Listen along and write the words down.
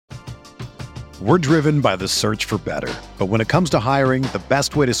We're driven by the search for better. But when it comes to hiring, the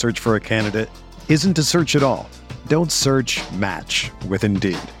best way to search for a candidate isn't to search at all. Don't search, match with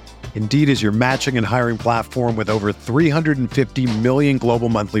Indeed. Indeed is your matching and hiring platform with over 350 million global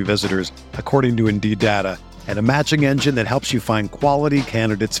monthly visitors, according to Indeed data, and a matching engine that helps you find quality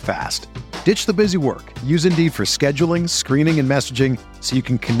candidates fast. Ditch the busy work. Use Indeed for scheduling, screening, and messaging so you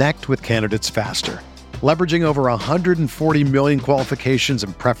can connect with candidates faster. Leveraging over 140 million qualifications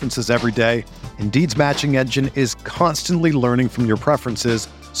and preferences every day, Indeed's matching engine is constantly learning from your preferences,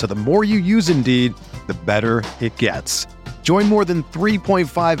 so the more you use Indeed, the better it gets. Join more than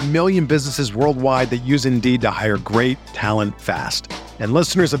 3.5 million businesses worldwide that use Indeed to hire great talent fast. And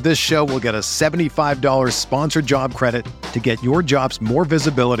listeners of this show will get a $75 sponsored job credit to get your jobs more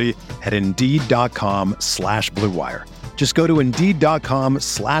visibility at Indeed.com/Blue Wire. Just go to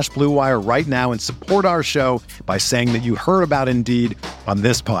Indeed.com/Blue Wire right now and support our show by saying that you heard about Indeed on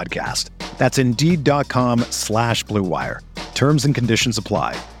this podcast. That's Indeed.com/Blue Wire. Terms and conditions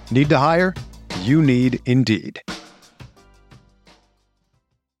apply. Need to hire? You need Indeed.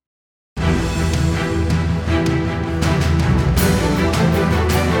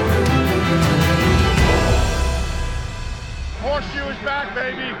 Horseshoe is back,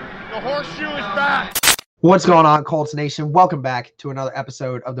 baby. The horseshoe is back. What's going on, Colts Nation? Welcome back to another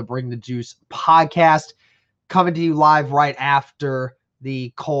episode of the Bring the Juice podcast. Coming to you live right after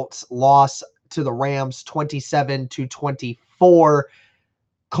the Colts loss to the Rams 27-24.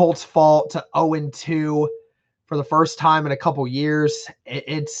 Colts fall to 0-2 for the first time in a couple years.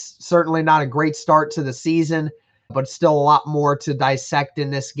 It's certainly not a great start to the season, but still a lot more to dissect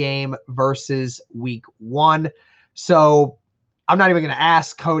in this game versus week one. So I'm not even going to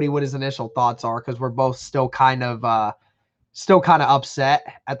ask Cody what his initial thoughts are because we're both still kind of upset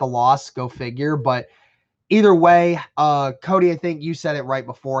at the loss. Go figure. But either way, Cody, I think you said it right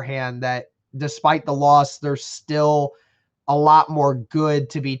beforehand that despite the loss, there's still a lot more good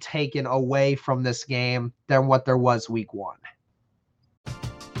to be taken away from this game than what there was week one.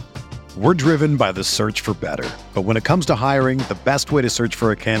 We're driven by the search for better. But when it comes to hiring, the best way to search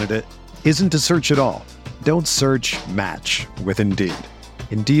for a candidate isn't to search at all. Don't search, match with Indeed.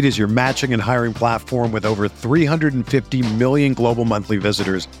 Indeed is your matching and hiring platform with over 350 million global monthly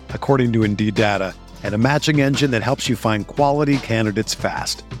visitors, according to Indeed data, and a matching engine that helps you find quality candidates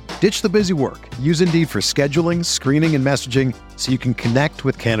fast. Ditch the busy work. Use Indeed for scheduling, screening, and messaging so you can connect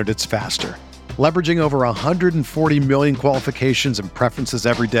with candidates faster. Leveraging over 140 million qualifications and preferences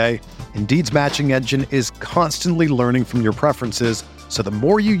every day, Indeed's matching engine is constantly learning from your preferences, so the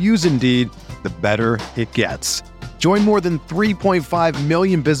more you use Indeed, the better it gets. Join more than 3.5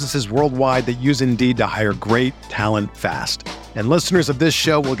 million businesses worldwide that use Indeed to hire great talent fast. And listeners of this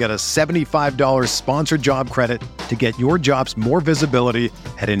show will get a $75 sponsored job credit to get your jobs more visibility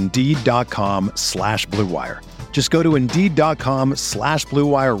at Indeed.com/Blue Wire. Just go to Indeed.com/Blue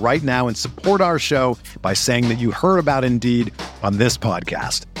Wire right now and support our show by saying that you heard about Indeed on this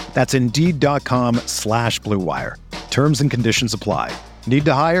podcast. That's Indeed.com/Blue Wire. Terms and conditions apply. Need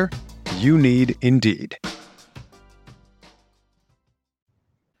to hire? You need Indeed.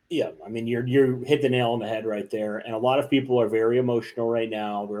 Yeah, I mean, you hit the nail on the head right there. And a lot of people are very emotional right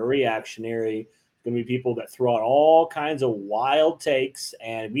now, very reactionary. Going to be people that throw out all kinds of wild takes.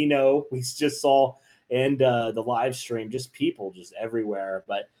 And we know, we just saw in the live stream, just people just everywhere.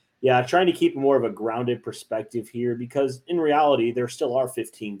 But yeah, trying to keep more of a grounded perspective here because in reality, there still are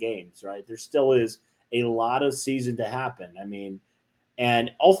 15 games, right? There still is a lot of season to happen. I mean,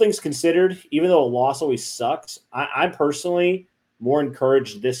 and all things considered, even though a loss always sucks, I'm personally more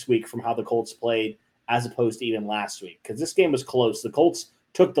encouraged this week from how the Colts played as opposed to even last week because this game was close. The Colts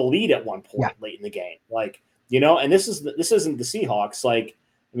took the lead at one point late in the game, and this isn't the Seahawks. Like,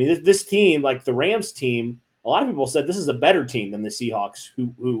 I mean, this team, like the Rams team, a lot of people said this is a better team than the Seahawks,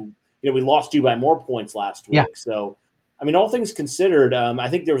 who we lost to by more points last week. Yeah. So, I mean, all things considered, I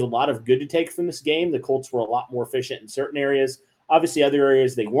think there was a lot of good to take from this game. The Colts were a lot more efficient in certain areas. Obviously, other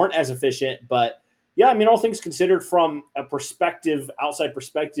areas they weren't as efficient, but yeah, I mean, all things considered from a outside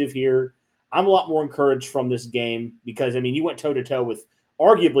perspective here, I'm a lot more encouraged from this game because, I mean, you went toe-to-toe with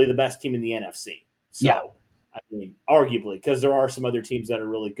arguably the best team in the NFC. So, I mean, arguably, because there are some other teams that are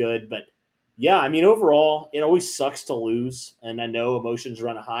really good. But, yeah, I mean, overall, it always sucks to lose, and I know emotions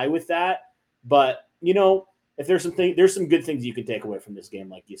run high with that. But, if there's some good things you can take away from this game,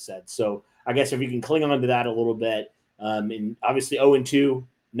 like you said. So, I guess if you can cling on to that a little bit, and obviously 0-2,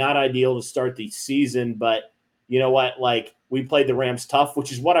 not ideal to start the season, but you know what? Like, we played the Rams tough,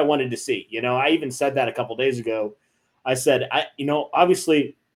 which is what I wanted to see. I even said that a couple days ago. I said,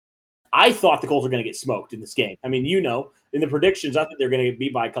 obviously, I thought the Colts were going to get smoked in this game. I mean, in the predictions, I think they're going to be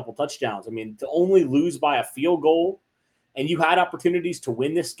by a couple touchdowns. I mean, to only lose by a field goal, and you had opportunities to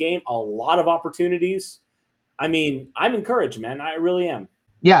win this game, a lot of opportunities. I mean, I'm encouraged, man. I really am.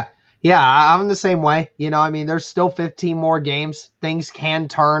 Yeah. Yeah, I'm the same way. I mean, there's still 15 more games. Things can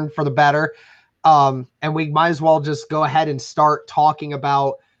turn for the better. And we might as well just go ahead and start talking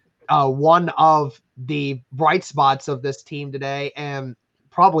about one of the bright spots of this team today. And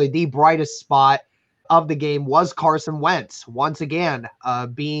probably the brightest spot of the game was Carson Wentz, once again,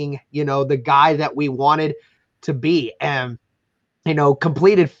 being, the guy that we wanted to be. And,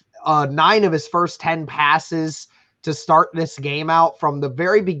 completed 9 of his first 10 passes to start this game out from the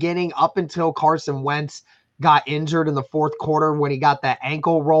very beginning up until Carson Wentz got injured in the fourth quarter when he got that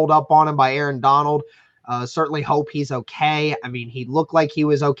ankle rolled up on him by Aaron Donald. Certainly hope he's okay. I mean, he looked like he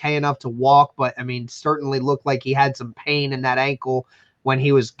was okay enough to walk, but I mean, certainly looked like he had some pain in that ankle when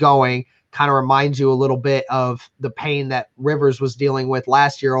he was going. Kind of reminds you a little bit of the pain that Rivers was dealing with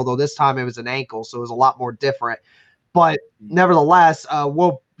last year, although this time it was an ankle, so it was a lot more different. But nevertheless,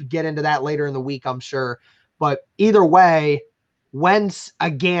 we'll get into that later in the week, I'm sure. But either way, Wentz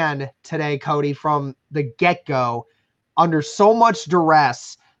again today, Cody, from the get-go, under so much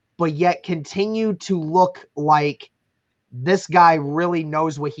duress, but yet continue to look like this guy really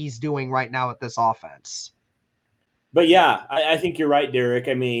knows what he's doing right now with this offense. But yeah, I think you're right, Derek.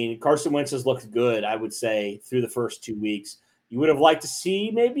 I mean, Carson Wentz has looked good, I would say, through the first 2 weeks. You would have liked to see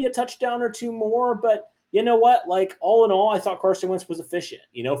maybe a touchdown or two more, but you know what? Like, all in all, I thought Carson Wentz was efficient.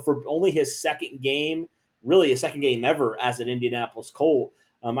 For only his second game, really a second game ever as an Indianapolis Colt.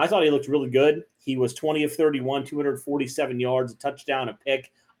 I thought he looked really good. He was 20 of 31, 247 yards, a touchdown, a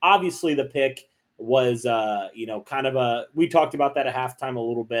pick. Obviously, the pick was, kind of we talked about that at halftime a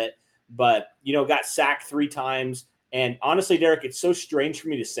little bit, but, got sacked 3 times. And honestly, Derek, it's so strange for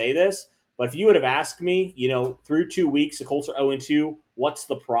me to say this, but if you would have asked me, through 2 weeks, the Colts are 0-2, what's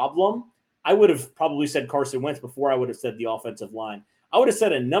the problem? I would have probably said Carson Wentz before I would have said the offensive line. I would have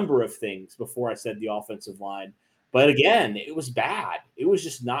said a number of things before I said the offensive line. But again, it was bad. It was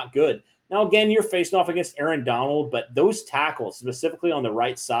just not good. Now, again, you're facing off against Aaron Donald, but those tackles, specifically on the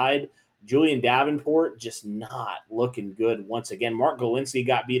right side, Julian Davenport, just not looking good once again. Mark Golinsky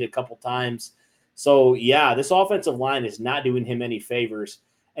got beat a couple times. So, yeah, this offensive line is not doing him any favors.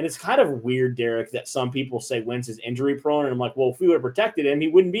 And it's kind of weird, Derek, that some people say Wentz is injury prone. And I'm like, well, if we would have protected him, he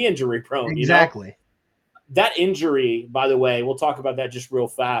wouldn't be injury prone. Exactly. That injury, by the way, we'll talk about that just real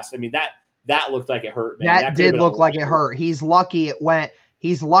fast. I mean, that looked like it hurt, man. That did look like it hurt. He's lucky it went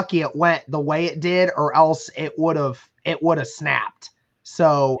the way it did, or else it would have snapped.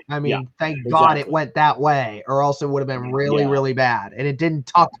 So, I mean, thank God it went that way, or else it would have been really, really bad. And it didn't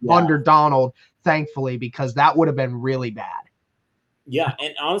tuck under Donald, thankfully, because that would have been really bad. Yeah,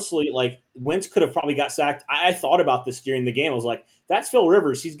 and honestly, like, Wentz could have probably got sacked. I thought about this during the game. I was like, that's Phil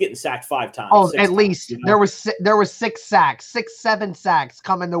Rivers. He's getting sacked 5 times. Oh, at least. There was 6 sacks, 7 sacks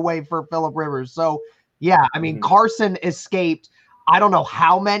coming the way for Phillip Rivers. So, yeah, I mean, Carson escaped, I don't know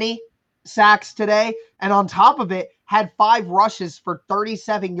how many sacks today. And on top of it, had 5 rushes for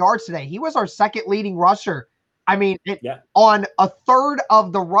 37 yards today. He was our second leading rusher. I mean, on a third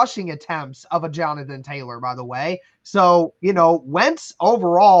of the rushing attempts of a Jonathan Taylor, by the way. So, Wentz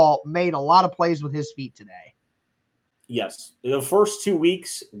overall made a lot of plays with his feet today. Yes. The first 2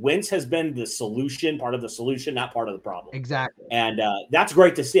 weeks, Wentz has been the solution, part of the solution, not part of the problem. Exactly. And that's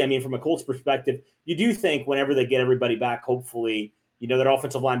great to see. I mean, from a Colts perspective, you do think whenever they get everybody back, hopefully, that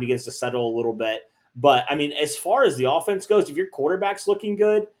offensive line begins to settle a little bit. But, I mean, as far as the offense goes, if your quarterback's looking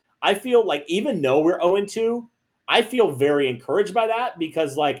good, I feel like even though we're 0-2, I feel very encouraged by that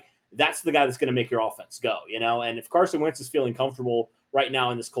because, like, that's the guy that's going to make your offense go, And if Carson Wentz is feeling comfortable right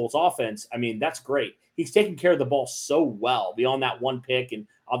now in this Colts offense, I mean, that's great. He's taking care of the ball so well beyond that one pick and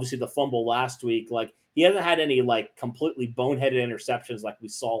obviously the fumble last week. Like, he hasn't had any, like, completely boneheaded interceptions like we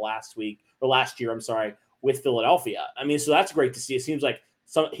saw last year, with Philadelphia. I mean, so that's great to see. It seems like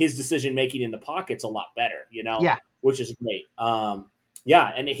his decision-making in the pocket's a lot better, Yeah. Which is great.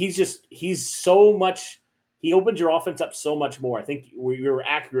 And he's so much – he opened your offense up so much more. I think we were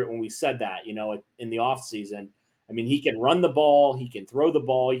accurate when we said that, in the offseason. I mean, he can run the ball. He can throw the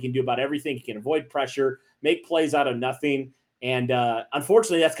ball. He can do about everything. He can avoid pressure, make plays out of nothing. And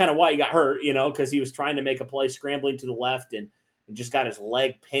unfortunately, that's kind of why he got hurt, because he was trying to make a play scrambling to the left and just got his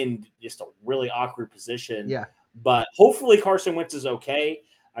leg pinned, just a really awkward position. Yeah. But hopefully Carson Wentz is okay.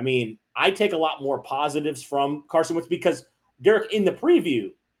 I mean, I take a lot more positives from Carson Wentz because, Derek, in the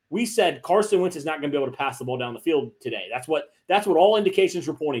preview, we said Carson Wentz is not going to be able to pass the ball down the field today. That's what all indications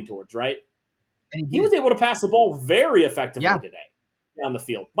were pointing towards, right? And he was able to pass the ball very effectively today down the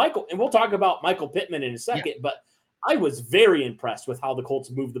field. Michael, and we'll talk about Michael Pittman in a second, but I was very impressed with how the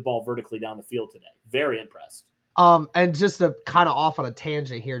Colts moved the ball vertically down the field today. Very impressed. And just to kind of off on a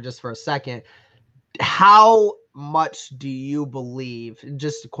tangent here just for a second, how much do you believe,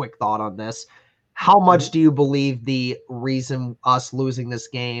 just a quick thought on this, how much do you believe the reason us losing this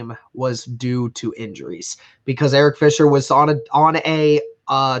game was due to injuries? Because Eric Fisher was on a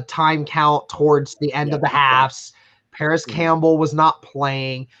time count towards the end of the halves. Paris Campbell was not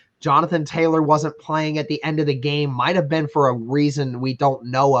playing. Jonathan Taylor wasn't playing at the end of the game. Might have been for a reason we don't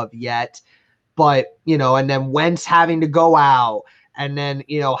know of yet. But, and then Wentz having to go out, and then,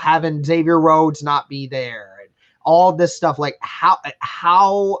 having Xavier Rhodes not be there, and all this stuff, like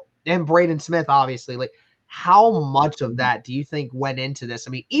how and Braden Smith, obviously, like how much of that do you think went into this?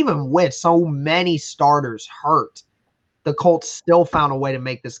 I mean, even with so many starters hurt, the Colts still found a way to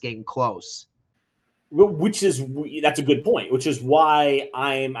make this game close. That's a good point, which is why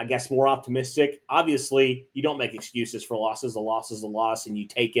I'm, I guess, more optimistic. Obviously, you don't make excuses for losses. A loss is a loss, and you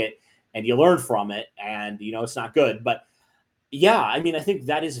take it and you learn from it, and, it's not good. But, yeah, I mean, I think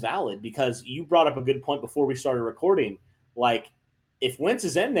that is valid because you brought up a good point before we started recording. Like, if Wentz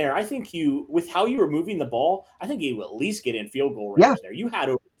is in there, I think with how you were moving the ball, I think you at least get in field goal range there. You had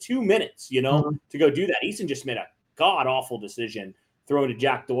over 2 minutes, to go do that. Eason just made a god-awful decision throwing to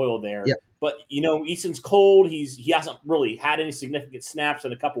Jack Doyle there. Yeah. But, Eason's cold. He hasn't really had any significant snaps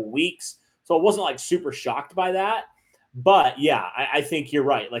in a couple weeks. So it wasn't like super shocked by that. But, yeah, I think you're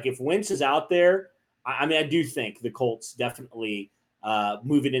right. Like, if Wentz is out there, I do think the Colts definitely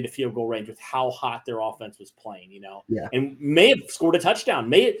moving into field goal range with how hot their offense was playing, and may have scored a touchdown.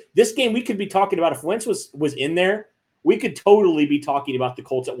 This game we could be talking about if Wentz was in there, we could totally be talking about the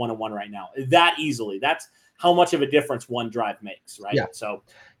Colts at 1-1 right now. That easily. That's how much of a difference one drive makes, right? Yeah. So,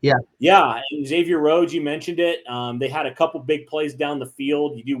 yeah. And Xavier Rhodes, you mentioned it. They had a couple big plays down the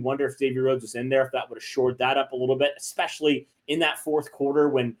field. You do wonder if Xavier Rhodes was in there, if that would have shored that up a little bit, especially in that fourth quarter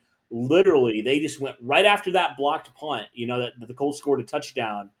when literally they just went right after that blocked punt, that the Colts scored a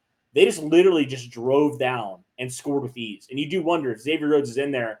touchdown. They just literally just drove down and scored with ease. And you do wonder if Xavier Rhodes is in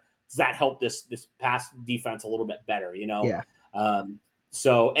there, does that help this pass defense a little bit better, Yeah.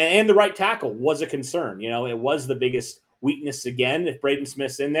 So, and the right tackle was a concern. It was the biggest weakness again. If Braden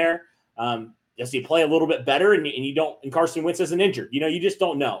Smith's in there, does he play a little bit better? And Carson Wentz isn't injured. You just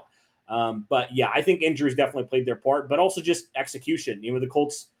don't know. But yeah, I think injuries definitely played their part, but also just execution. The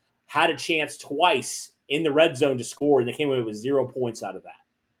Colts had a chance twice in the red zone to score, and they came away with 0 points out of that.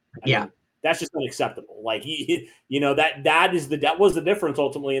 I mean, that's just unacceptable. Like, that was the difference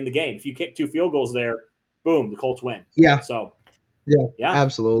ultimately in the game. If you kick 2 field goals there, boom, the Colts win. Yeah. So, yeah,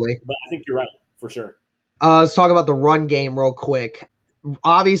 absolutely. But I think you're right for sure. Let's talk about the run game real quick.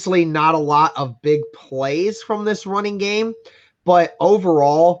 Obviously, not a lot of big plays from this running game, but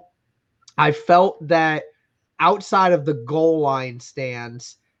overall, I felt that outside of the goal line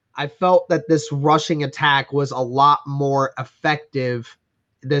stands, I felt that this rushing attack was a lot more effective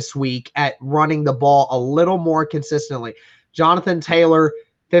this week at running the ball a little more consistently. Jonathan Taylor,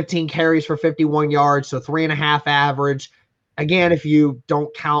 15 carries for 51 yards, so 3.5 average. Again, if you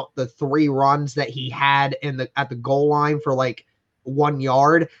don't count the 3 runs that he had at the goal line for like 1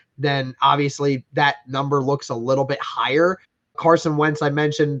 yard, then obviously that number looks a little bit higher. Carson Wentz, I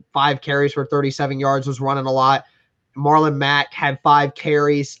mentioned, 5 carries for 37 yards, was running a lot. Marlon Mack had 5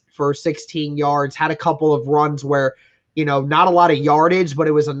 carries for 16 yards, had a couple of runs where, not a lot of yardage, but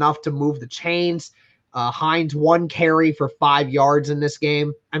it was enough to move the chains. Hines, 1 carry for 5 yards in this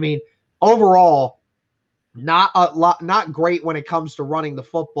game. I mean, overall, not great when it comes to running the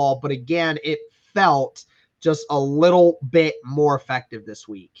football, but again, it felt just a little bit more effective this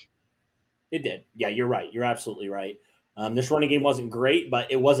week. It did. Yeah, you're right. You're absolutely right. This running game wasn't great,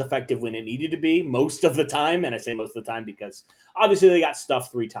 but it was effective when it needed to be most of the time. And I say most of the time because obviously they got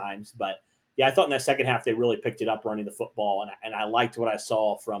stuffed 3 times. But yeah, I thought in that second half they really picked it up running the football. And I liked what I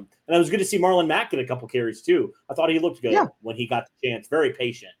saw from – and it was good to see Marlon Mack get a couple carries too. I thought he looked good when he got the chance. Very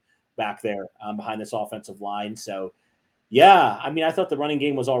patient back there behind this offensive line. So, yeah, I mean, I thought the running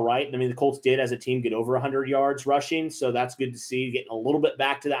game was all right. I mean, the Colts did as a team get over 100 yards rushing. So that's good to see, getting a little bit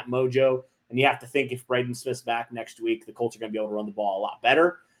back to that mojo. And you have to think if Braden Smith's back next week, the Colts are going to be able to run the ball a lot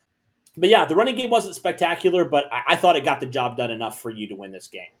better. But, yeah, the running game wasn't spectacular, but I thought it got the job done enough for you to win this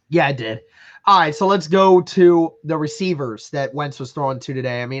game. Yeah, it did. All right, so let's go to the receivers that Wentz was throwing to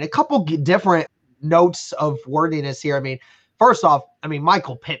today. I mean, a couple different notes of wordiness here. I mean, first off,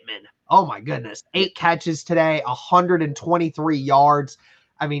 Michael Pittman. Oh, my goodness. 8 catches today, 123 yards.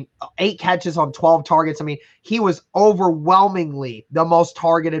 8 catches on 12 targets. He was overwhelmingly the most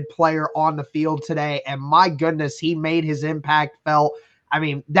targeted player on the field today. And my goodness, he made his impact felt.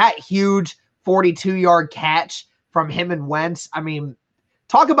 That huge 42-yard catch from him and Wentz. I mean,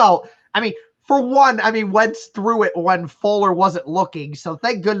 talk about, for one, Wentz threw it when Fuller wasn't looking. So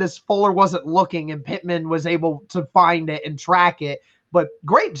thank goodness Fuller wasn't looking and Pittman was able to find it and track it. But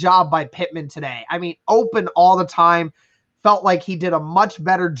great job by Pittman today. Open all the time. Felt like he did a much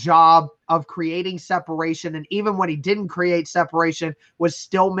better job of creating separation. And even when he didn't create separation, was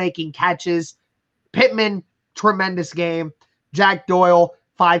still making catches. Pittman, tremendous game. Jack Doyle,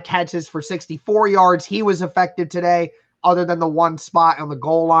 5 catches for 64 yards. He was effective today, other than the one spot on the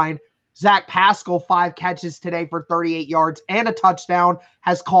goal line. Zach Pascal, 5 catches today for 38 yards and a touchdown,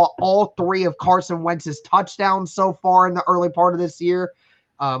 has caught all 3 of Carson Wentz's touchdowns so far in the early part of this year.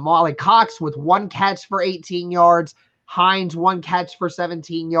 Molly Cox with 1 catch for 18 yards. Hines, 1 catch for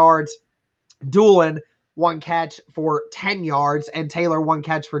 17 yards. Doolin, 1 catch for 10 yards. And Taylor, 1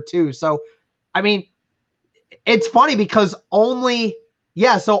 catch for 2. So, it's funny because only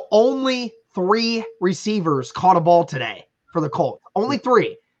 3 receivers caught a ball today for the Colts. Only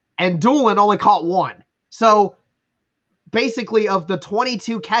 3. And Doolin only caught 1. So basically, of the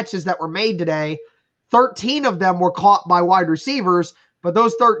 22 catches that were made today, 13 of them were caught by wide receivers, but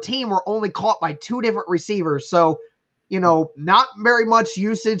those 13 were only caught by 2 different receivers. So, not very much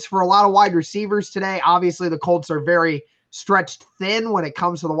usage for a lot of wide receivers today. Obviously, the Colts are very stretched thin when it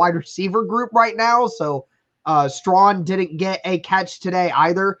comes to the wide receiver group right now. So Strawn didn't get a catch today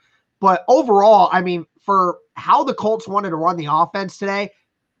either. But overall, for how the Colts wanted to run the offense today,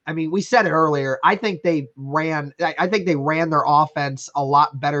 we said it earlier. I think they ran their offense a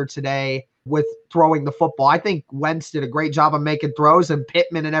lot better today with throwing the football. I think Wentz did a great job of making throws, and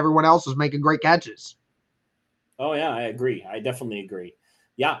Pittman and everyone else was making great catches. Oh yeah, I agree. I definitely agree.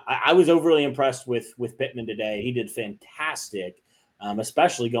 Yeah, I was overly impressed with Pittman today. He did fantastic,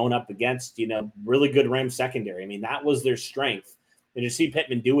 especially going up against really good Rams secondary. That was their strength. And to see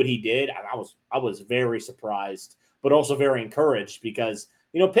Pittman do what he did, I was very surprised, but also very encouraged because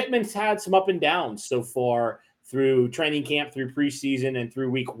Pittman's had some up and downs so far through training camp, through preseason, and through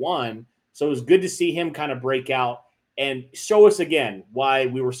week 1. So it was good to see him kind of break out and show us again why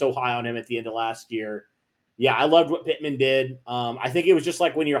we were so high on him at the end of last year. Yeah, I loved what Pittman did. I think it was just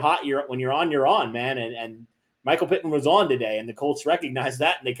like when you're hot, when you're on, man. And Michael Pittman was on today, and the Colts recognized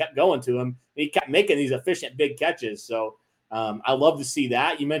that, and they kept going to him. He kept making these efficient big catches. So I love to see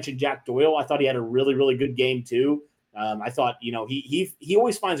that. You mentioned Jack Doyle. I thought he had a really, really good game too. I thought, he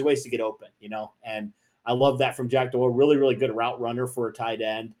always finds ways to get open, and I love that from Jack Doyle. Really, really good route runner for a tight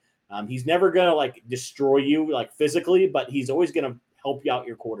end. He's never going to destroy you physically, but he's always going to help you out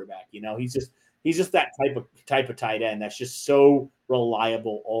your quarterback. He's just that type of tight end that's just so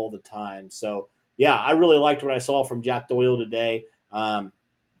reliable all the time. So yeah, I really liked what I saw from Jack Doyle today.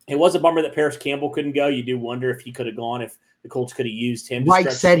 It was a bummer that Paris Campbell couldn't go. You do wonder if he could have gone, if the Colts could have used him.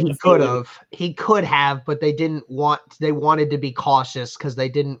 Mike said he could have. He could have, but they wanted to be cautious because they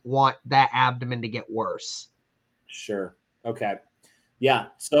didn't want that abdomen to get worse. Sure. Okay. Yeah.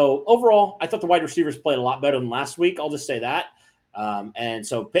 So overall, I thought the wide receivers played a lot better than last week. I'll just say that. And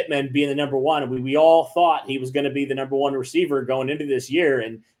so Pittman being the number 1, we all thought he was going to be the number 1 receiver going into this year.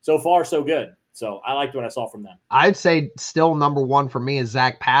 And so far, so good. So I liked what I saw from them. I'd say still number 1 for me is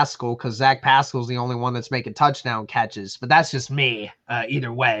Zach Pascal, because Zach Pascal's the only one that's making touchdown catches. But that's just me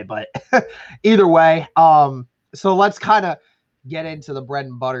either way. But either way, so let's kind of get into the bread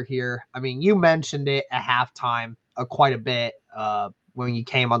and butter here. You mentioned it at halftime quite a bit when you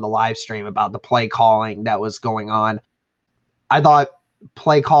came on the live stream about the play calling that was going on. I thought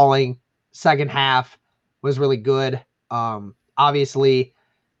play calling second half was really good. Obviously,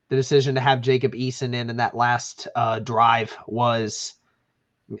 the decision to have Jacob Eason in that last drive was,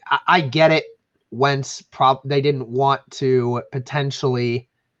 I get it. Wentz, they didn't want to potentially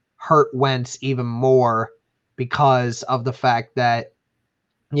hurt Wentz even more because of the fact that,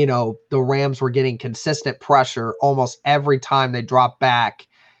 the Rams were getting consistent pressure almost every time they dropped back.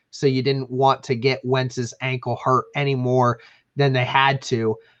 So you didn't want to get Wentz's ankle hurt any more than they had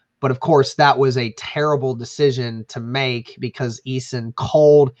to. But of course, that was a terrible decision to make because Eason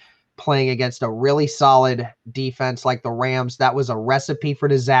cold, playing against a really solid defense like the Rams, that was a recipe for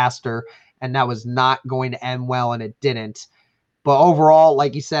disaster, and that was not going to end well, and it didn't. But overall,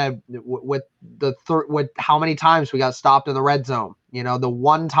 like you said, with how many times we got stopped in the red zone, the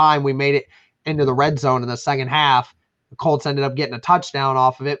one time we made it into the red zone in the second half, the Colts ended up getting a touchdown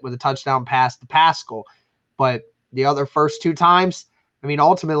off of it with a touchdown pass to Pascal. But the other first 2 times,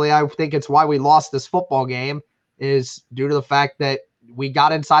 ultimately, I think it's why we lost this football game is due to the fact that we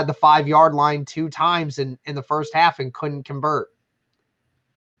got inside the 5-yard line 2 times in the first half and couldn't convert.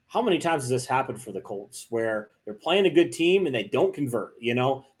 How many times has this happened for the Colts where they're playing a good team and they don't convert?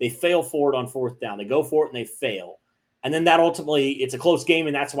 They fail for it on 4th down. They go for it and they fail. And then that ultimately, it's a close game,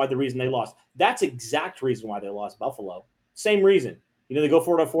 and that's why the reason they lost. That's exact reason why they lost Buffalo. Same reason. They go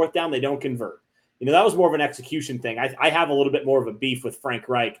for it on fourth down, they don't convert. That was more of an execution thing. I have a little bit more of a beef with Frank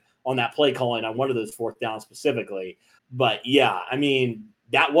Reich on that play calling on one of those fourth downs specifically. But yeah,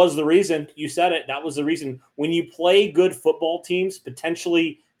 that was the reason. You said it. That was the reason. When you play good football teams,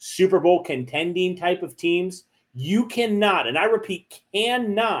 potentially Super Bowl contending type of teams, you cannot, and I repeat,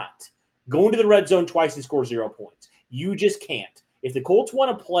 cannot go into the red zone twice and score 0 points. You just can't. If the Colts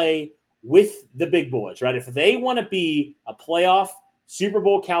want to play with the big boys, right? If they want to be a playoff Super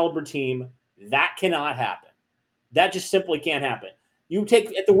Bowl caliber team, that cannot happen. That just simply can't happen.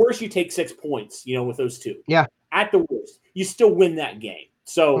 At the worst, you take 6 points, with those two. Yeah. At the worst, you still win that game.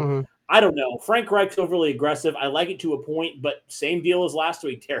 So I don't know. Frank Reich's overly aggressive. I like it to a point, but same deal as last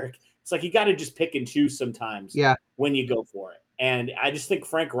week, Derek. It's like you got to just pick and choose sometimes when you go for it. And I just think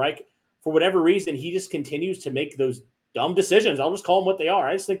Frank Reich, for whatever reason, he just continues to make those dumb decisions. I'll just call them what they are.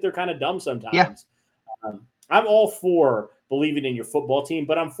 I just think they're kind of dumb sometimes. Yeah. I'm all for believing in your football team,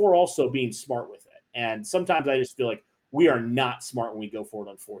 but I'm for also being smart with it. And sometimes I just feel like we are not smart when we go for it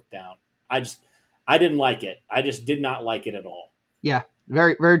on fourth down. I didn't like it. I just did not like it at all. Yeah,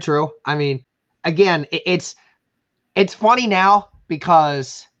 very, very true. Again, it's funny now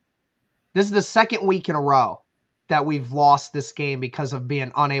because this is the second week in a row that we've lost this game because of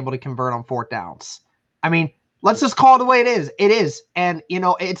being unable to convert on fourth downs. Let's just call it the way it is. It is. And,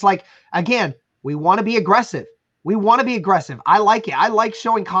 it's like, again, we want to be aggressive. We want to be aggressive. I like it. I like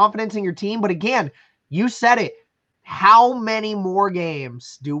showing confidence in your team. But again, you said it. How many more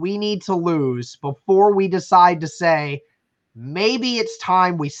games do we need to lose before we decide to say, maybe it's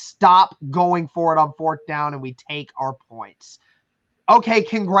time we stop going for it on fourth down and we take our points? Okay,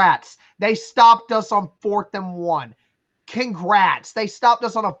 congrats. They stopped us on 4th and 1. Congrats. They stopped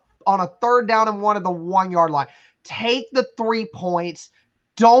us on a 3rd down and 1 at the 1 yard line. Take the 3 points.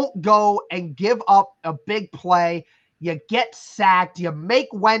 Don't go and give up a big play. You get sacked. You make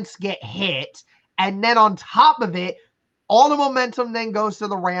Wentz get hit. And then on top of it, all the momentum then goes to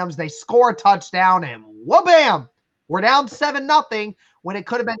the Rams. They score a touchdown and wha-bam! We're down 7-0 when it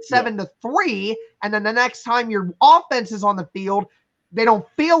could have been 7-3. And then the next time your offense is on the field, they don't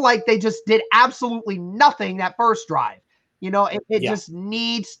feel like they just did absolutely nothing that first drive. It just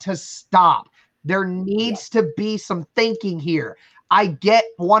needs to stop. There needs to be some thinking here. I get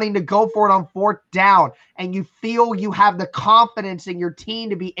wanting to go for it on fourth down, and you feel you have the confidence in your team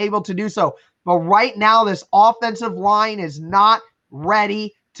to be able to do so. But right now, this offensive line is not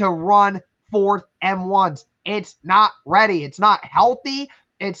ready to run 4th and 1s. It's not ready. It's not healthy.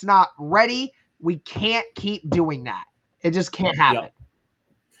 It's not ready. We can't keep doing that. It just can't happen.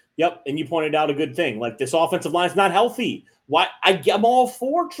 Yep. And you pointed out a good thing. Like, this offensive line is not healthy. Why? I'm all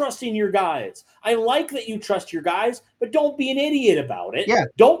for trusting your guys. I like that you trust your guys, but don't be an idiot about it. Yeah.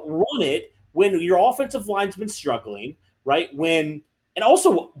 Don't run it when your offensive line's been struggling, right? And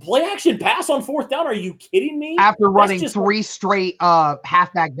also play action pass on fourth down. Are you kidding me? After running 3 straight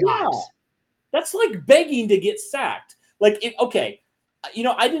halfback dives. Yeah. That's like begging to get sacked. I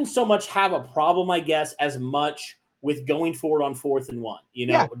didn't so much have a problem, I guess, as much with going forward on 4th and 1,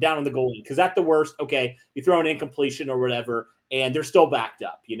 down on the goal line. Because at the worst, okay, you throw an incompletion or whatever, and they're still backed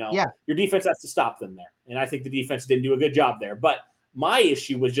up, Yeah. Your defense has to stop them there. And I think the defense didn't do a good job there. But my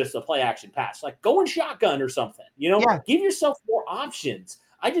issue was just a play action pass, like go in shotgun or something, give yourself more options.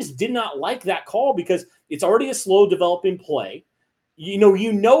 I just did not like that call because it's already a slow developing play. You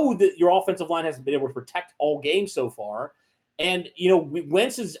know that your offensive line hasn't been able to protect all game so far. And,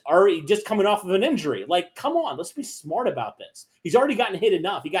 Wentz is already just coming off of an injury. Like, come on, let's be smart about this. He's already gotten hit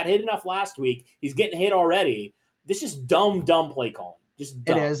enough. He got hit enough last week. He's getting hit already. This is dumb play calling. Just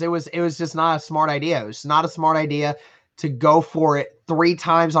dumb. It is. It was just not a smart idea. It was not a smart idea to go for it 3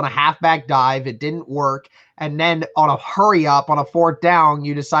 times on a halfback dive. It didn't work. And then on a hurry up on a 4th down,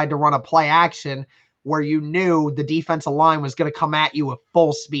 you decide to run a play action where you knew the defensive line was going to come at you with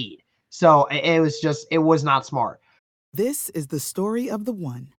full speed. So it was not smart. This is the story of the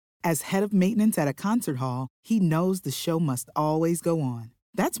one. As head of maintenance at a concert hall, he knows the show must always go on.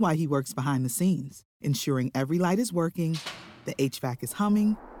 That's why he works behind the scenes, ensuring every light is working, the HVAC is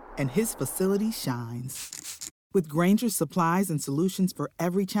humming, and his facility shines. With Grainger's supplies and solutions for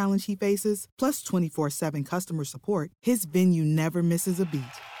every challenge he faces, plus 24/7 customer support, his venue never misses a beat.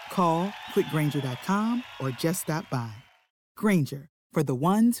 Call quickgrainger.com or just stop by. Grainger, for the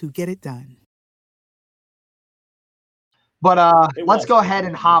ones who get it done. But let's go ahead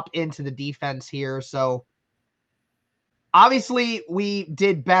and hop into the defense here. So obviously we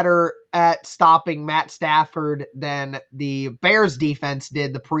did better at stopping Matt Stafford than the Bears defense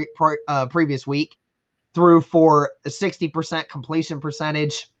did the previous week. threw for a 60% completion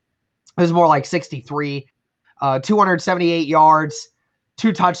percentage. It was more like 63, 278 yards,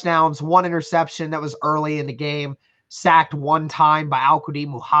 2 touchdowns, 1 interception that was early in the game, sacked 1 time by Al-Quadin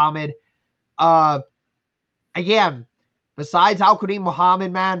Muhammad. Again, besides Al-Quadin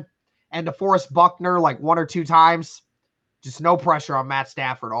Muhammad, man, and DeForest Buckner like 1 or 2 times, just no pressure on Matt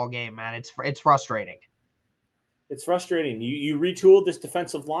Stafford all game, man. It's frustrating. It's frustrating. You retooled this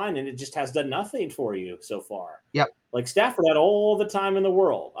defensive line, and it just has done nothing for you so far. Yep. Like Stafford had all the time in the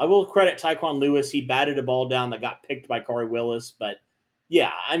world. I will credit Tyquan Lewis. He batted a ball down that got picked by Corey Willis. But,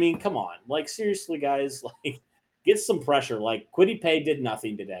 yeah, I mean, come on. Like, seriously, guys, like, get some pressure. Like, Kwity Paye did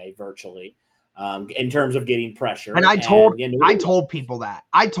nothing today, virtually, in terms of getting pressure. And I told people that.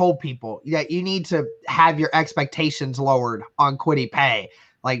 I told people that you need to have your expectations lowered on Kwity Paye.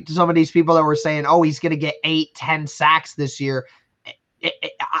 Like some of these people that were saying, oh, he's going to get 8-10 sacks this year.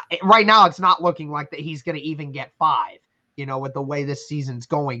 Right now, it's not looking like that he's going to even get 5, with the way this season's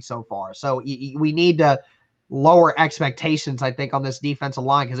going so far. So we need to lower expectations, I think, on this defensive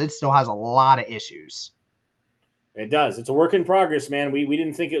line because it still has a lot of issues. It does. It's a work in progress, man. We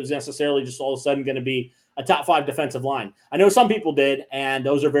didn't think it was necessarily just all of a sudden going to be a top 5 defensive line. I know some people did, and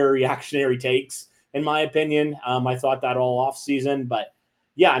those are very reactionary takes, in my opinion. I thought that all off season, but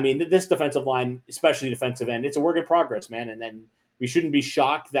yeah, I mean, this defensive line, especially defensive end, it's a work in progress, man. And then we shouldn't be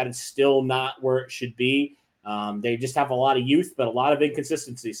shocked that it's still not where it should be. They just have a lot of youth, but a lot of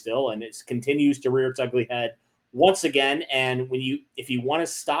inconsistency still, and it continues to rear its ugly head once again. And if you want to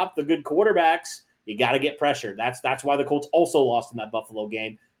stop the good quarterbacks, you got to get pressure. That's why the Colts also lost in that Buffalo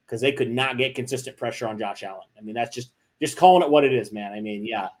game, because they could not get consistent pressure on Josh Allen. I mean, that's just calling it what it is, man. I mean,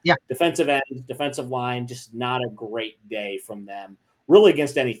 yeah. Defensive end, defensive line, just not a great day from them. Really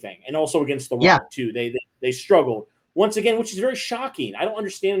against anything, and also against the run too. They struggled once again, which is very shocking. I don't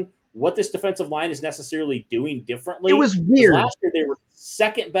understand what this defensive line is necessarily doing differently. It was weird. Last year they were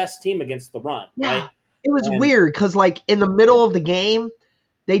second best team against the run. Yeah, right? It was weird because like in the middle of the game,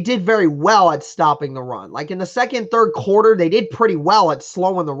 they did very well at stopping the run. Like in the second, third quarter, they did pretty well at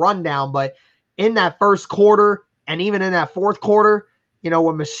slowing the run down. But in that first quarter and even in that fourth quarter,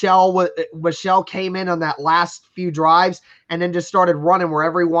 when Michelle came in on that last few drives and then just started running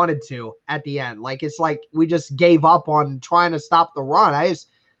wherever he wanted to at the end. Like, it's like we just gave up on trying to stop the run.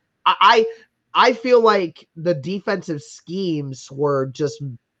 I feel like the defensive schemes were just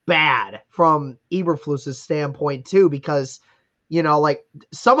bad from Eberflus's standpoint too, because, like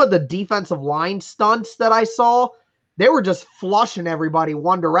some of the defensive line stunts that I saw, they were just flushing everybody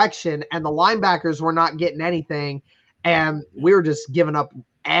one direction and the linebackers were not getting anything. And we were just giving up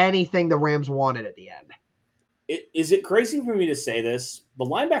anything the Rams wanted at the end. Is it crazy for me to say this? The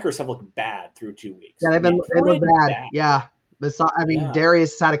linebackers have looked bad through 2 weeks. Yeah, they've been bad. Yeah.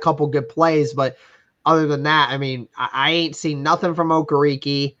 Darius had a couple good plays, but other than that, I mean, I ain't seen nothing from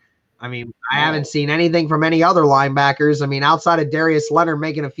Okereke. I mean, I haven't seen anything from any other linebackers. I mean, outside of Darius Leonard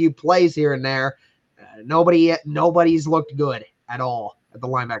making a few plays here and there, nobody's looked good at all at the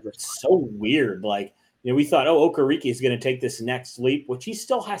linebackers. It's so weird. Like, we thought, Okereke is going to take this next leap, which he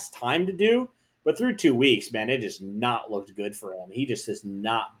still has time to do. But through 2 weeks, man, it has not looked good for him. He just has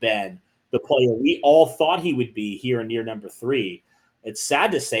not been the player we all thought he would be here in year number 3. It's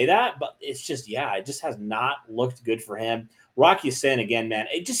sad to say that, but it's just, it just has not looked good for him. Rock Ya-Sin, again, man,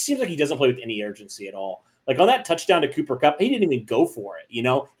 it just seems like he doesn't play with any urgency at all. Like on that touchdown to Cooper Kupp, he didn't even go for it.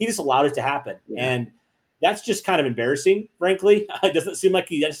 He just allowed it to happen. Yeah. And that's just kind of embarrassing, frankly. It doesn't seem like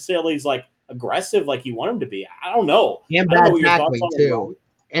he necessarily is like aggressive like you want him to be. I don't know. And bad tackling too.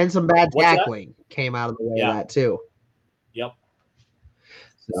 And some bad tackling came out of the way of that too. Yep.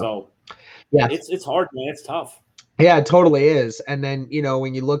 So yeah, it's hard, man. It's tough. Yeah, it totally is. And then,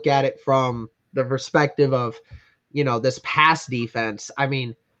 when you look at it from the perspective of, this pass defense, I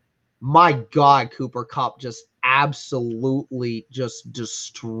mean, my God, Cooper Kupp just absolutely just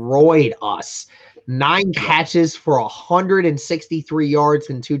destroyed us. 9 catches for 163 yards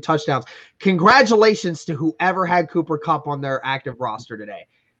and 2 touchdowns. Congratulations to whoever had Cooper Kupp on their active roster today.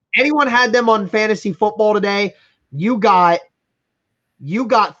 Anyone had them on fantasy football today, you got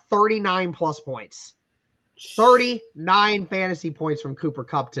 39 plus points. 39 fantasy points from Cooper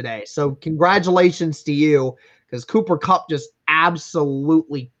Kupp today. So congratulations to you, because Cooper Kupp just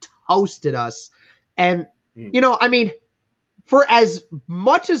absolutely toasted us. And, I mean, for as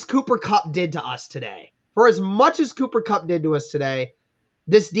much as Cooper Kupp did to us today,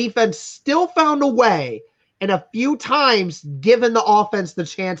 this defense still found a way, and a few times given the offense the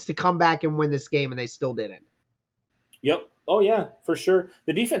chance to come back and win this game, and they still didn't. Yep. Oh, yeah, for sure.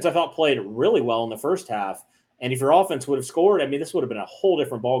 The defense, I thought, played really well in the first half. And if your offense would have scored, I mean, this would have been a whole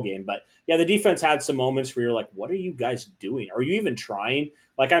different ballgame. But yeah, the defense had some moments where you're like, what are you guys doing? Are you even trying?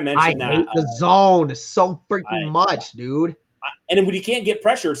 Like I mentioned, I hate the zone so freaking much, dude. And then when you can't get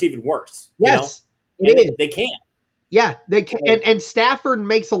pressure, it's even worse. Yes, you know? They can't. Yeah, they can. And Stafford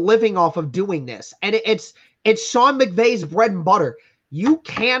makes a living off of doing this. And it's Sean McVay's bread and butter. You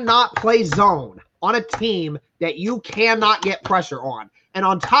cannot play zone on a team that you cannot get pressure on. And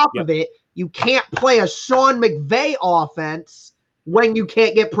on top of it, you can't play a Sean McVay offense when you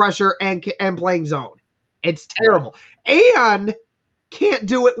can't get pressure and playing zone. It's terrible. And can't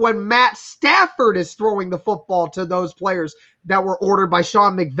do it when Matt Stafford is throwing the football to those players that were ordered by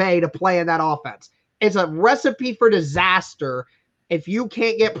Sean McVay to play in that offense. It's a recipe for disaster if you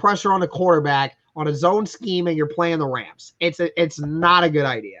can't get pressure on the quarterback on a zone scheme and you're playing the Rams. It's not a good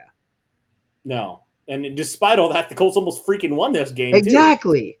idea. No. And despite all that, the Colts almost freaking won this game.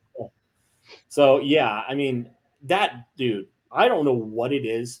 Exactly. Too. So, yeah, I mean, that dude, I don't know what it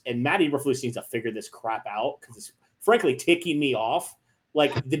is. And Matt Eberflus needs to figure this crap out because it's frankly ticking me off.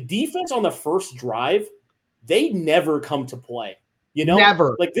 Like the defense on the first drive, they never come to play. You know,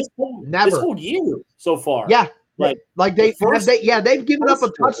 never. Like this whole year so far. Yeah. Like they've given up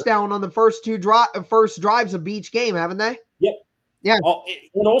a quarter. touchdown on the first first drives of each game, haven't they? Yep. Yeah.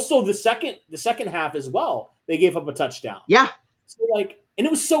 And also the second half as well, they gave up a touchdown. Yeah. So and it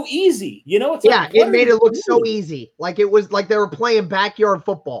was so easy, you know? It's it made it look so easy. Like it was like they were playing backyard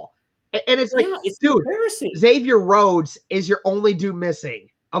football. And it's like, it's dude, embarrassing. Xavier Rhodes is your only dude missing.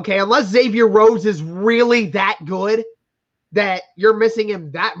 Okay, unless Xavier Rhodes is really that good that you're missing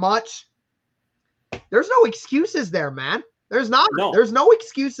him that much, there's no excuses there, man. There's not. No. There's no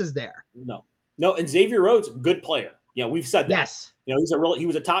excuses there. No. And Xavier Rhodes, good player. Yeah, we've said that. Yes. You know, he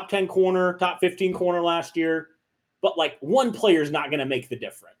was a top 10 corner, top 15 corner last year. But one player is not going to make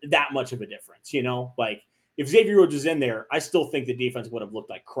that much of a difference, you know? Like if Xavier Rhodes is in there, I still think the defense would have looked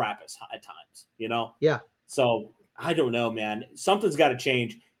like crap at times, you know? Yeah. So I don't know, man. Something's got to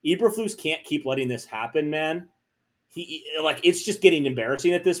change. Eberflus can't keep letting this happen, man. It's just getting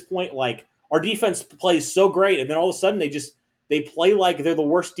embarrassing at this point. Like our defense plays so great, and then all of a sudden they play like they're the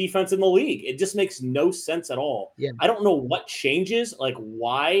worst defense in the league. It just makes no sense at all. Yeah. I don't know what changes,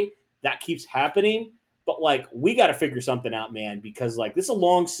 why that keeps happening, but we got to figure something out, man, because this is a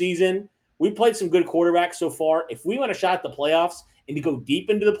long season. We played some good quarterbacks so far. If we want a shot at the playoffs and to go deep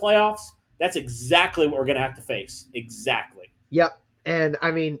into the playoffs, that's exactly what we're going to have to face. Exactly. Yep. And I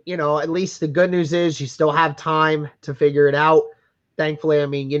mean, at least the good news is you still have time to figure it out. Thankfully, I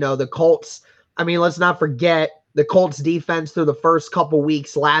mean, the Colts, let's not forget the Colts defense through the first couple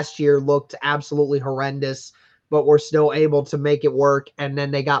weeks last year looked absolutely horrendous, but we're still able to make it work. And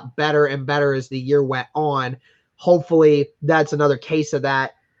then they got better and better as the year went on. Hopefully that's another case of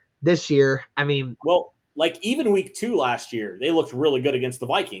that this year. I mean, well, even week 2 last year, they looked really good against the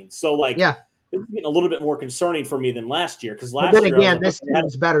Vikings. So yeah. It's getting a little bit more concerning for me than last year because last year again, this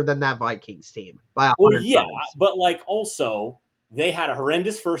team's better than that Vikings team by 100 yeah, times. But also they had a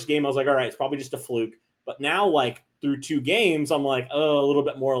horrendous first game. I was like, all right, it's probably just a fluke. But now, through 2 games, I'm like, a little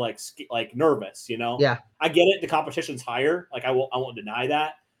bit more nervous. You know? Yeah, I get it. The competition's higher. I won't deny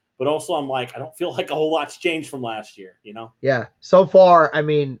that. But also, I'm like, I don't feel like a whole lot's changed from last year. You know? Yeah. So far, I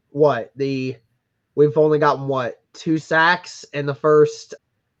mean, we've only gotten 2 sacks in the first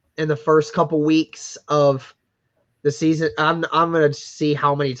couple weeks of the season. I'm going to see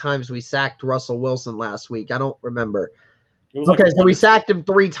how many times we sacked Russell Wilson last week. I don't remember. Okay, so we sacked him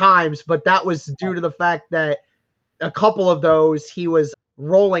 3 times, but that was due to the fact that a couple of those he was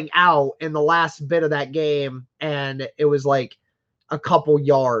rolling out in the last bit of that game, and it was a couple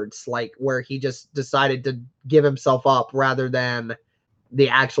yards, where he just decided to give himself up rather than the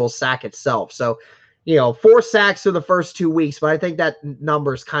actual sack itself. So 4 sacks through the first 2 weeks, but I think that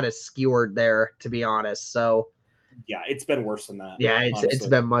number's kind of skewered there, to be honest. So yeah, it's been worse than that. Yeah, it's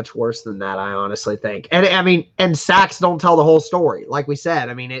been much worse than that, I honestly think. And sacks don't tell the whole story. Like we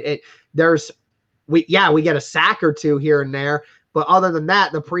said, we get a sack or 2 here and there, but other than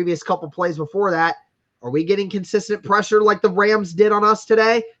that, the previous couple plays before that, are we getting consistent pressure like the Rams did on us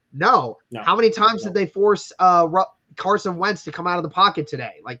today? No. How many times did they force Carson Wentz to come out of the pocket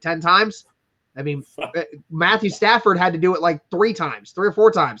today? 10 times? Matthew Stafford had to do it 3 times, 3 or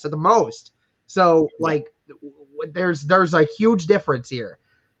 4 times at the most. So there's a huge difference here.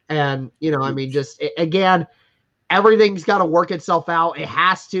 And, again, everything's got to work itself out. It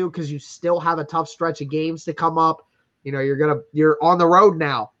has to, because you still have a tough stretch of games to come up. You're on the road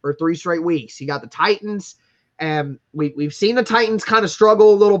now for 3 straight weeks. You got the Titans, and we've seen the Titans kind of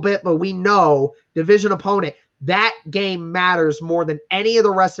struggle a little bit, but we know division opponent. That game matters more than any of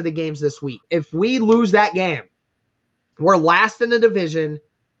the rest of the games this week. If we lose that game, We're last in the division,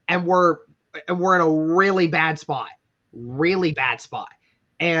 and we're in a really bad spot. Really bad spot.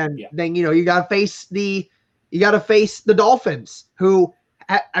 And then, you got to face the Dolphins, who,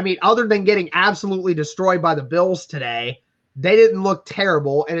 I mean, other than getting absolutely destroyed by the Bills today, they didn't look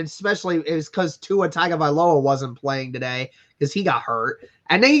terrible. And especially it was because Tua Tagovailoa wasn't playing today because he got hurt.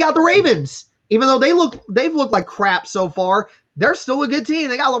 And then you got the Ravens. Even though they've looked like crap so far, they're still a good team.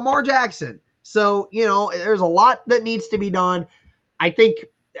 They got Lamar Jackson. So, there's a lot that needs to be done. I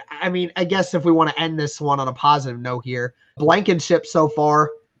guess if we want to end this one on a positive note here, Blankenship so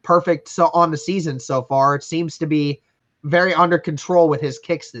far, perfect on the season so far. It seems to be very under control with his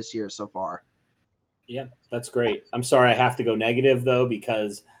kicks this year so far. Yeah, that's great. I'm sorry I have to go negative, though,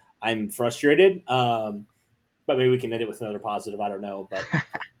 because I'm frustrated. But maybe we can end it with another positive. I don't know. But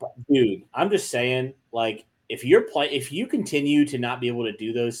dude, I'm just saying, like, if you continue to not be able to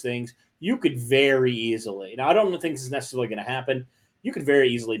do those things, you could very easily. Now, I don't think this is necessarily going to happen. You could very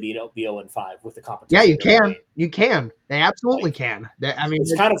easily be 0-5 with the competition. Yeah, you can. You can. They absolutely can.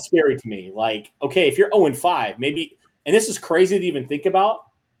 It's kind of scary to me. Like, okay, if you're 0-5, maybe, and this is crazy to even think about.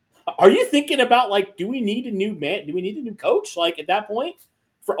 Are you thinking about, like, do we need a new man? Do we need a new coach? Like, at that point,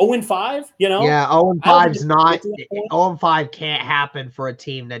 for 0-5, Yeah, 0-5's not. 0-5 can't happen for a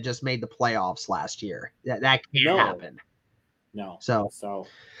team that just made the playoffs last year. That can't happen. No. So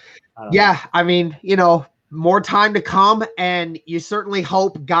I don't know. I mean, more time to come, and you certainly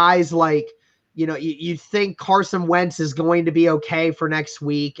hope guys like, you think Carson Wentz is going to be okay for next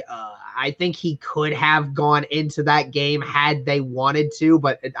week. I think he could have gone into that game had they wanted to,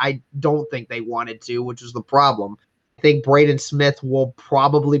 but I don't think they wanted to, which is the problem. I think Braden Smith will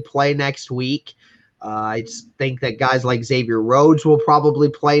probably play next week. I just think that guys like Xavier Rhodes will probably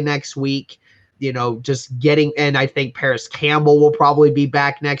play next week. And I think Paris Campbell will probably be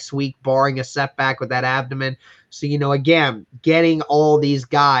back next week, barring a setback with that abdomen. So, again, getting all these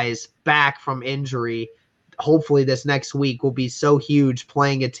guys back from injury, hopefully this next week, will be so huge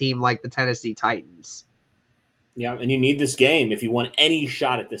playing a team like the Tennessee Titans. Yeah, and you need this game if you want any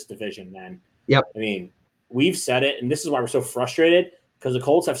shot at this division, man. Yep. I mean, we've said it, and this is why we're so frustrated, because the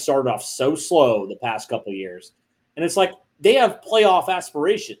Colts have started off so slow the past couple of years. And it's like they have playoff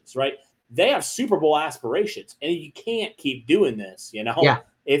aspirations, right? They have Super Bowl aspirations, and you can't keep doing this, Yeah.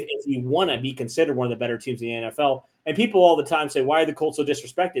 If you want to be considered one of the better teams in the NFL. And people all the time say, why are the Colts so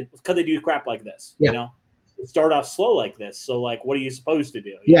disrespected? It's because they do crap like this, They start off slow like this. So, like, what are you supposed to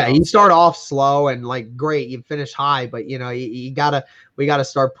do? You start off slow and, like, great, you finish high, but, we got to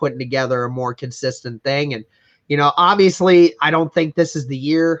start putting together a more consistent thing. And, obviously, I don't think this is the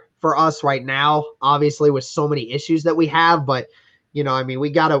year for us right now, obviously, with so many issues that we have, but we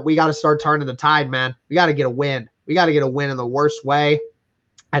gotta start turning the tide, man. We gotta get a win. We gotta get a win in the worst way.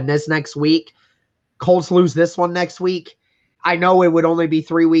 And this next week, Colts lose this one next week. I know it would only be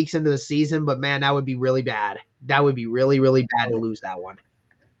 3 weeks into the season, but man, that would be really bad. That would be really, really bad to lose that one.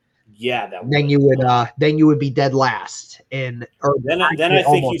 Yeah, then you would be dead last. Then I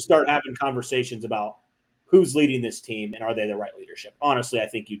think you start having conversations about who's leading this team and are they the right leadership. Honestly, I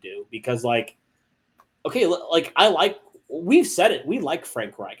think you do, because we've said it. We like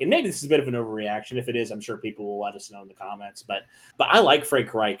Frank Reich, and maybe this is a bit of an overreaction. If it is, I'm sure people will let us know in the comments. But I like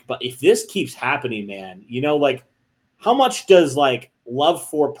Frank Reich. But if this keeps happening, man, how much does love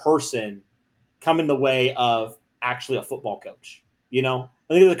for a person come in the way of actually a football coach? I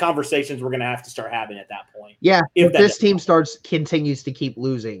think the conversations we're going to have to start having at that point. Yeah, if this team continues to keep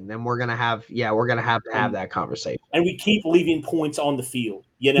losing, then we're going to have to have that conversation. And we keep leaving points on the field.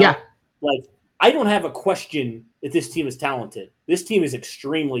 Yeah. I don't have a question that this team is talented. This team is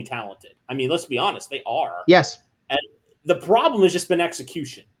extremely talented. I mean, let's be honest, they are. Yes. And the problem has just been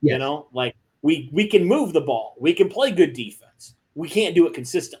execution. Yes. We can move the ball. We can play good defense. We can't do it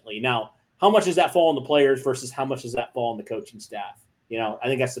consistently. Now, how much does that fall on the players versus how much does that fall on the coaching staff? I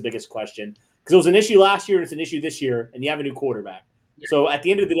think that's the biggest question, because it was an issue last year and it's an issue this year, and you have a new quarterback. Yeah. So at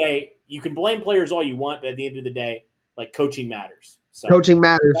the end of the day, you can blame players all you want, but at the end of the day, coaching matters. So coaching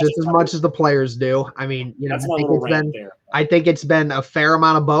matters just as much as the players do. I mean, I think it's been a fair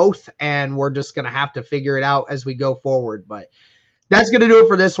amount of both, and we're just going to have to figure it out as we go forward. But that's going to do it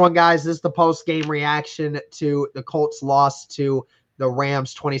for this one, guys. This is the post-game reaction to the Colts' loss to the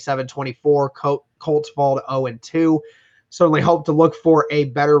Rams 27-24. Colts fall to 0-2. Certainly hope to look for a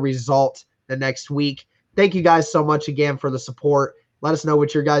better result the next week. Thank you guys so much again for the support. Let us know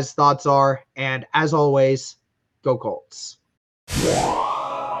what your guys' thoughts are. And as always, go Colts.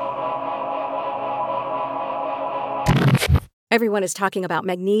 Everyone is talking about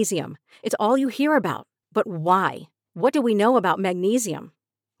magnesium. It's all you hear about. But why? What do we know about magnesium?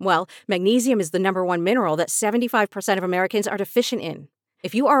 Well, magnesium is the number one mineral that 75% of Americans are deficient in.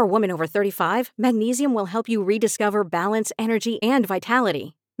 If you are a woman over 35, magnesium will help you rediscover balance, energy, and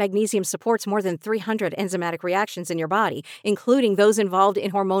vitality. Magnesium supports more than 300 enzymatic reactions in your body, including those involved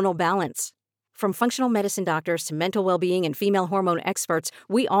in hormonal balance. From functional medicine doctors to mental well-being and female hormone experts,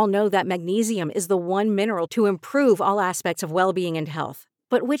 we all know that magnesium is the one mineral to improve all aspects of well-being and health.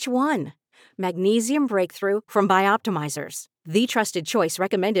 But which one? Magnesium Breakthrough from Bioptimizers, the trusted choice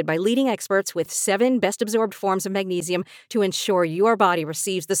recommended by leading experts with 7 best-absorbed forms of magnesium to ensure your body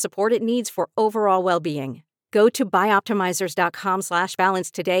receives the support it needs for overall well-being. Go to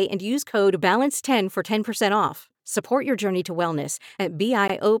bioptimizers.com/balance today and use code BALANCE10 for 10% off. Support your journey to wellness at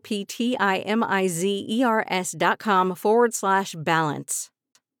bioptimizers.com/balance.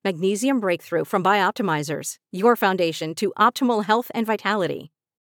 Magnesium Breakthrough from Bioptimizers, your foundation to optimal health and vitality.